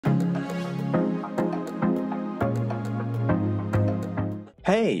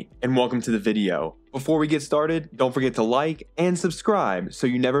Hey, and welcome to the video. Before we get started, don't forget to like and subscribe so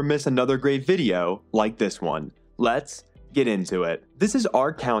you never miss another great video like this one. Let's get into it. This is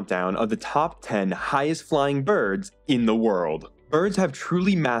our countdown of the top 10 highest flying birds in the world. Birds have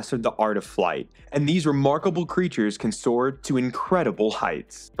truly mastered the art of flight, and these remarkable creatures can soar to incredible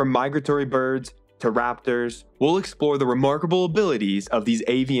heights. From migratory birds to raptors, we'll explore the remarkable abilities of these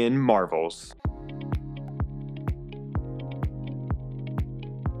avian marvels.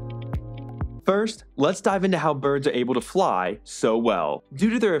 First, let's dive into how birds are able to fly so well. Due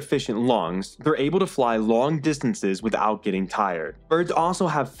to their efficient lungs, they're able to fly long distances without getting tired. Birds also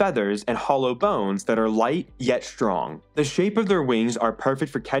have feathers and hollow bones that are light yet strong. The shape of their wings are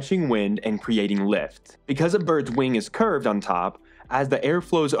perfect for catching wind and creating lift. Because a bird's wing is curved on top, as the air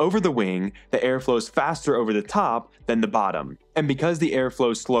flows over the wing, the air flows faster over the top than the bottom. And because the air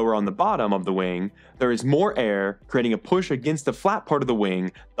flows slower on the bottom of the wing, there is more air, creating a push against the flat part of the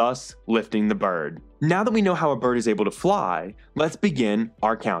wing, thus lifting the bird. Now that we know how a bird is able to fly, let's begin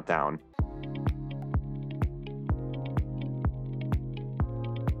our countdown.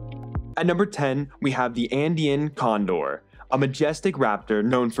 At number 10, we have the Andean Condor, a majestic raptor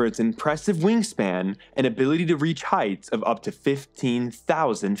known for its impressive wingspan and ability to reach heights of up to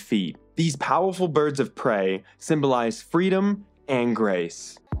 15,000 feet. These powerful birds of prey symbolize freedom and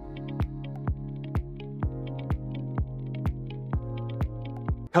grace.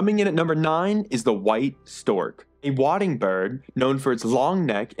 Coming in at number 9 is the white stork. A wading bird known for its long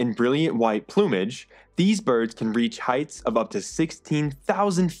neck and brilliant white plumage, these birds can reach heights of up to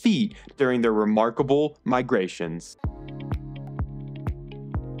 16,000 feet during their remarkable migrations.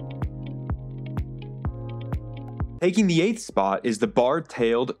 Taking the 8th spot is the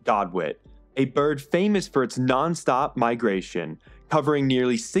bar-tailed godwit, a bird famous for its non-stop migration, covering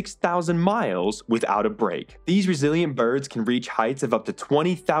nearly 6,000 miles without a break. These resilient birds can reach heights of up to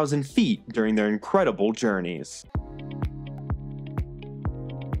 20,000 feet during their incredible journeys.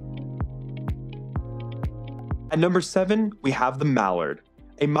 At number 7, we have the mallard,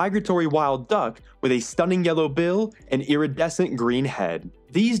 a migratory wild duck with a stunning yellow bill and iridescent green head.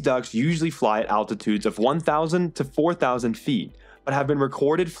 These ducks usually fly at altitudes of 1,000 to 4,000 feet, but have been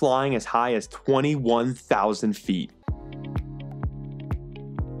recorded flying as high as 21,000 feet.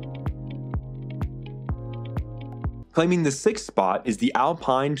 Claiming the 6th spot is the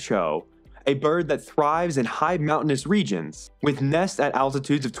alpine chough, a bird that thrives in high mountainous regions. With nests at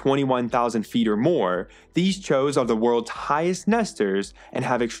altitudes of 21,000 feet or more, these choughs are the world's highest nesters and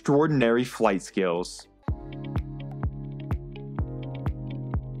have extraordinary flight skills.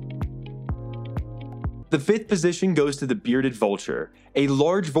 The 5th position goes to the bearded vulture, a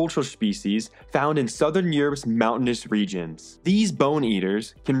large vulture species found in southern Europe's mountainous regions. These bone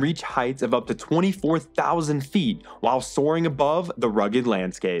eaters can reach heights of up to 24,000 feet while soaring above the rugged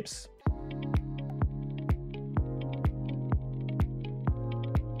landscapes.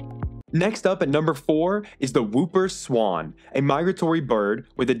 Next up at number 4 is the whooper swan, a migratory bird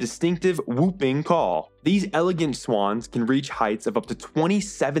with a distinctive whooping call. These elegant swans can reach heights of up to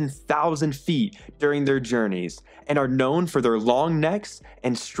 27,000 feet during their journeys and are known for their long necks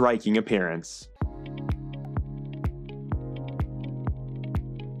and striking appearance.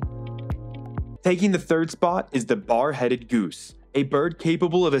 Taking the 3rd spot is the bar-headed goose, a bird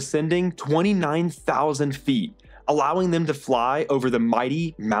capable of ascending 29,000 feet. Allowing them to fly over the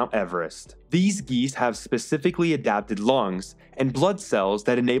mighty Mount Everest. These geese have specifically adapted lungs and blood cells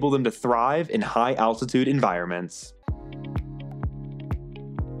that enable them to thrive in high-altitude environments.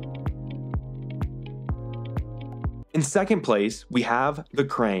 In 2nd place, we have the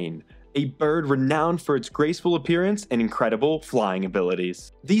crane, a bird renowned for its graceful appearance and incredible flying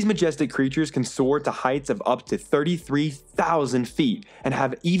abilities. These majestic creatures can soar to heights of up to 33,000 feet and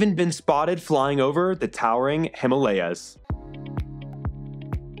have even been spotted flying over the towering Himalayas.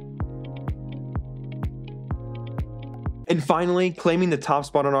 And finally, claiming the top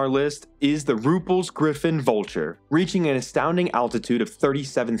spot on our list is the Ruppell's Griffon vulture. Reaching an astounding altitude of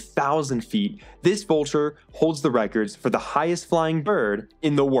 37,000 feet, this vulture holds the records for the highest flying bird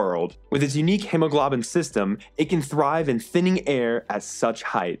in the world. With its unique hemoglobin system, it can thrive in thinning air at such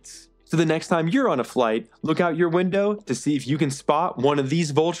heights. So the next time you're on a flight, look out your window to see if you can spot one of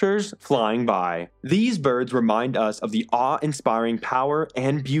these vultures flying by. These birds remind us of the awe-inspiring power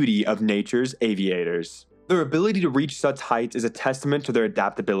and beauty of nature's aviators. Their ability to reach such heights is a testament to their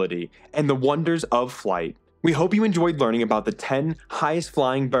adaptability and the wonders of flight. We hope you enjoyed learning about the 10 highest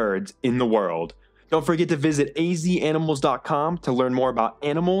flying birds in the world. Don't forget to visit azanimals.com to learn more about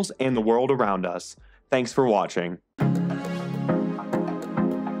animals and the world around us. Thanks for watching.